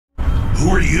Who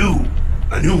are you?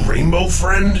 A new rainbow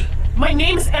friend? My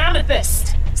name's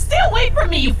Amethyst. Stay away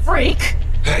from me, you freak!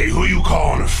 Hey, who you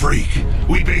calling a freak?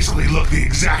 We basically look the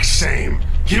exact same.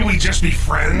 Can't we just be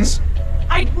friends?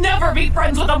 I'd never be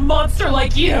friends with a monster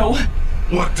like you!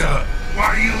 What the?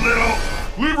 Why, you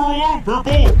little... Leave her alone,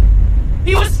 Purple!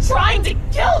 He was trying to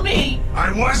kill me!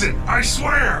 I wasn't, I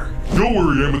swear! Don't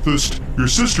worry, Amethyst. Your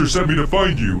sister sent me to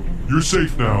find you. You're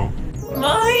safe now.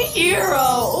 My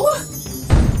hero!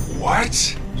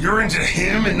 What? You're into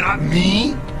him and not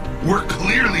me? We're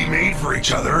clearly made for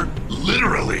each other.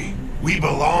 Literally. We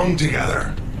belong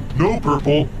together. No,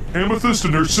 Purple. Amethyst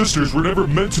and her sisters were never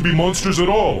meant to be monsters at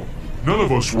all. None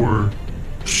of us were.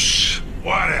 Shh,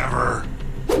 whatever.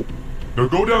 Now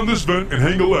go down this vent and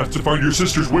hang a left to find your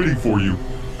sisters waiting for you.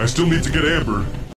 I still need to get Amber.